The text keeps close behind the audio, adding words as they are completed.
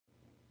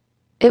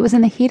It was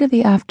in the heat of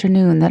the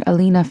afternoon that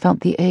Alina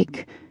felt the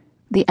ache,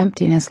 the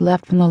emptiness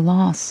left from the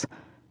loss.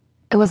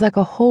 It was like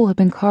a hole had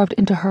been carved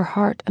into her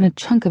heart and a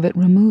chunk of it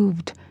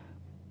removed.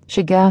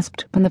 She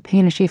gasped from the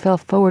pain as she fell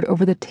forward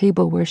over the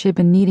table where she had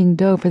been kneading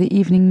dough for the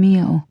evening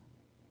meal.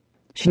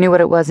 She knew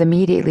what it was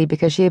immediately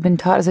because she had been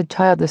taught as a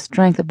child the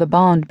strength of the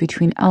bond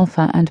between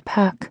alpha and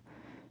pack.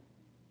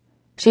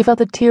 She felt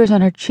the tears on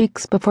her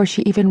cheeks before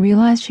she even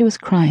realized she was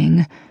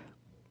crying.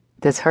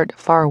 This hurt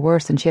far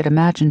worse than she had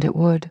imagined it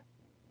would.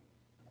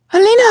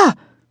 "Alina!"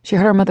 She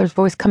heard her mother's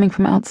voice coming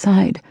from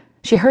outside.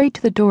 She hurried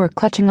to the door,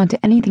 clutching onto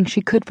anything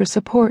she could for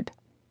support.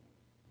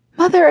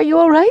 "Mother, are you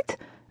all right?"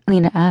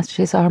 Alina asked as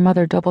she saw her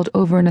mother doubled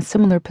over in a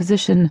similar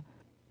position.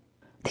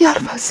 "The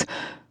alphas,"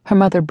 her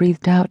mother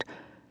breathed out.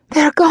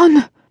 "They're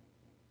gone."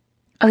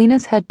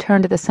 Alina's head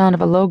turned at the sound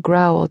of a low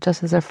growl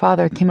just as her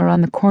father came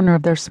around the corner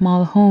of their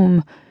small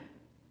home.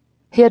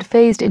 He had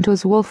phased into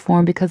his wolf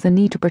form because the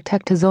need to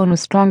protect his own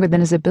was stronger than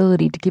his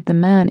ability to keep the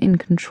man in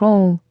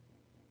control.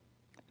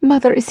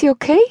 "Mother, is he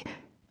okay?"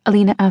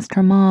 Alina asked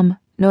her mom,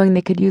 knowing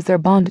they could use their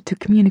bond to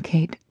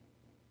communicate.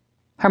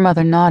 Her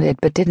mother nodded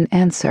but didn't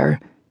answer.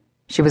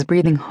 She was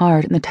breathing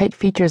hard, and the tight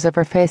features of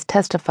her face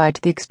testified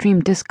to the extreme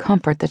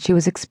discomfort that she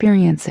was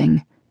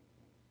experiencing.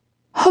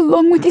 "How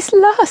long will this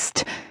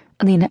last?"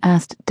 Alina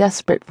asked,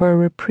 desperate for a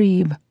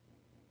reprieve.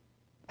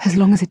 "As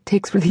long as it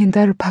takes for the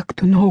entire pack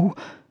to know,"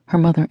 her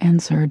mother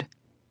answered.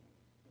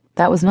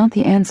 That was not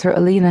the answer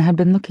Alina had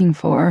been looking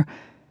for.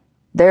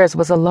 Theirs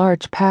was a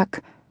large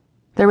pack.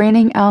 The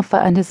reigning alpha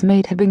and his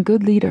mate had been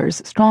good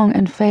leaders, strong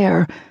and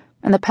fair,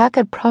 and the pack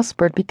had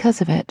prospered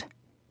because of it.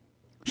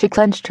 She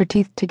clenched her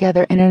teeth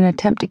together in an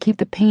attempt to keep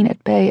the pain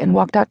at bay and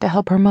walked out to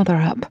help her mother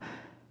up.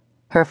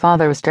 Her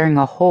father was staring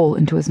a hole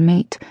into his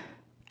mate,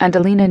 and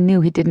Alina knew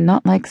he did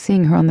not like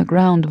seeing her on the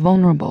ground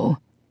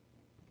vulnerable.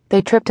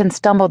 They tripped and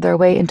stumbled their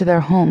way into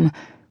their home,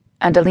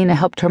 and Alina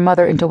helped her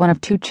mother into one of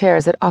two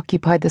chairs that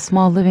occupied the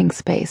small living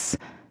space.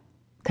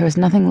 There was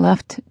nothing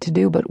left to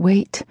do but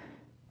wait.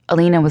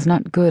 Alina was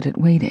not good at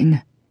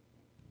waiting.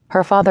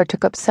 Her father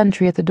took up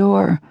sentry at the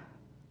door,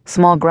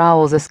 small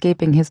growls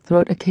escaping his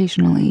throat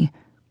occasionally.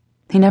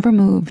 He never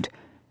moved.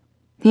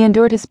 He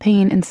endured his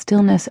pain in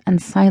stillness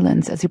and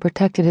silence as he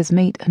protected his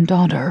mate and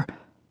daughter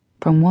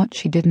from what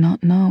she did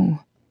not know.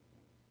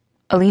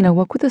 Alina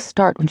woke with a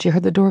start when she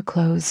heard the door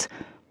close.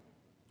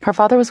 Her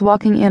father was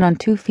walking in on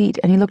 2 feet,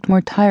 and he looked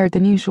more tired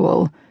than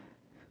usual.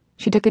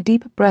 She took a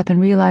deep breath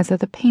and realized that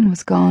the pain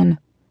was gone.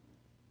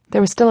 There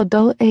was still a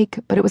dull ache,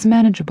 but it was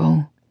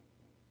manageable.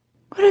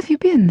 "Where have you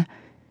been?"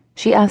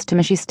 she asked him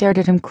as she stared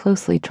at him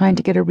closely, trying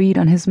to get a read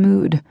on his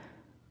mood.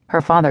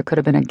 Her father could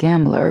have been a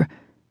gambler,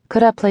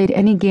 could have played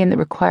any game that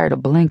required a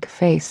blank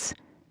face.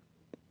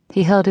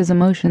 He held his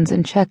emotions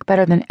in check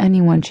better than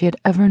anyone she had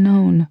ever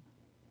known.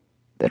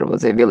 "There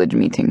was a village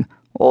meeting.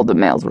 All the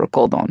males were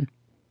called on."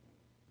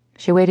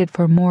 She waited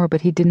for more,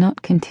 but he did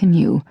not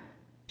continue.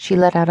 She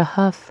let out a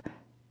huff.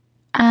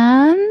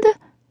 "And?"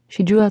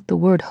 She drew out the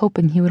word,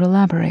 hoping he would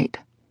elaborate.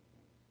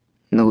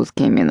 "News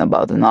came in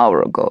about an hour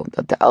ago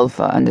that the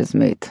alpha and his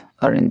mate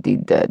are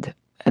indeed dead,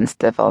 and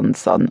Stefan's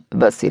son,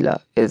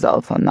 Vasila, is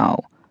alpha now.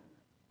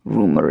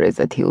 Rumor is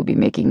that he will be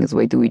making his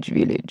way to each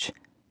village."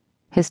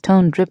 His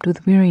tone dripped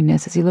with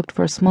weariness as he looked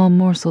for a small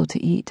morsel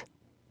to eat.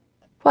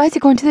 "Why is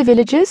he going to the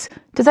villages?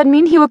 Does that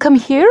mean he will come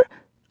here?"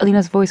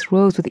 Alina's voice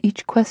rose with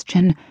each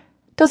question.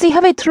 "Does he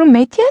have a true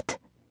mate yet?"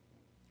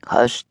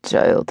 "Hush,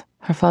 child,"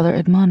 her father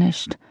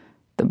admonished.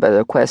 "The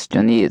better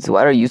question is,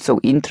 why are you so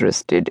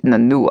interested in the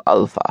new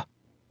alpha?"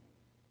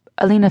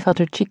 Alina felt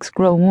her cheeks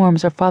grow warm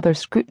as her father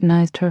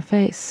scrutinized her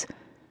face.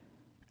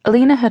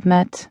 Alina had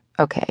met,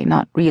 okay,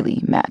 not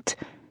really met,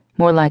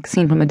 more like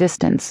seen from a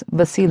distance,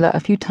 Vasila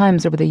a few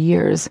times over the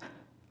years.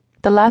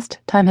 The last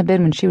time had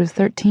been when she was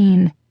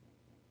 13.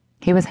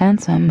 He was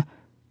handsome,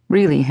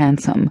 really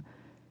handsome,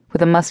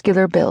 with a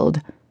muscular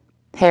build,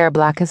 hair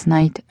black as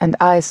night, and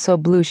eyes so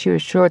blue she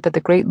was sure that the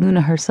great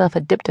Luna herself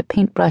had dipped a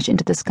paintbrush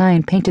into the sky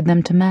and painted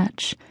them to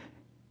match.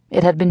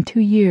 It had been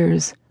 2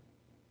 years.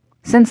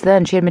 Since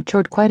then she had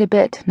matured quite a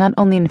bit, not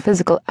only in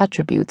physical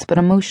attributes, but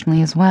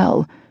emotionally as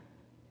well.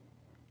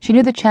 She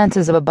knew the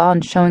chances of a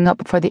bond showing up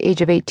before the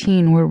age of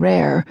 18 were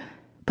rare,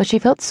 but she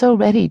felt so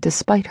ready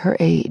despite her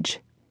age.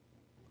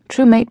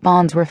 True mate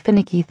bonds were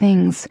finicky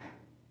things.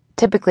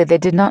 Typically they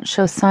did not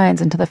show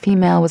signs until the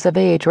female was of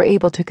age or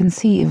able to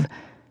conceive.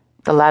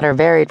 The latter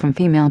varied from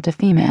female to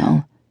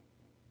female.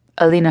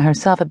 Alina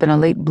herself had been a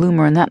late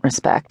bloomer in that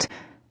respect,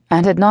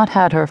 and had not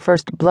had her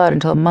first blood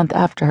until a month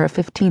after her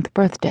 15th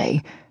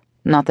birthday.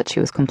 Not that she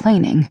was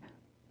complaining.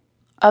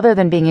 Other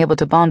than being able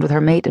to bond with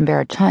her mate and bear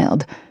a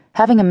child,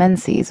 having a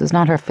menses was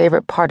not her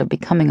favorite part of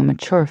becoming a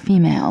mature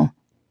female.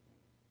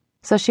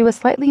 So she was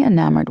slightly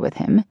enamored with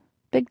him.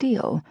 Big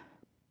deal.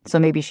 So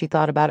maybe she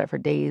thought about it for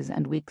days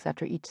and weeks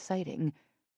after each sighting.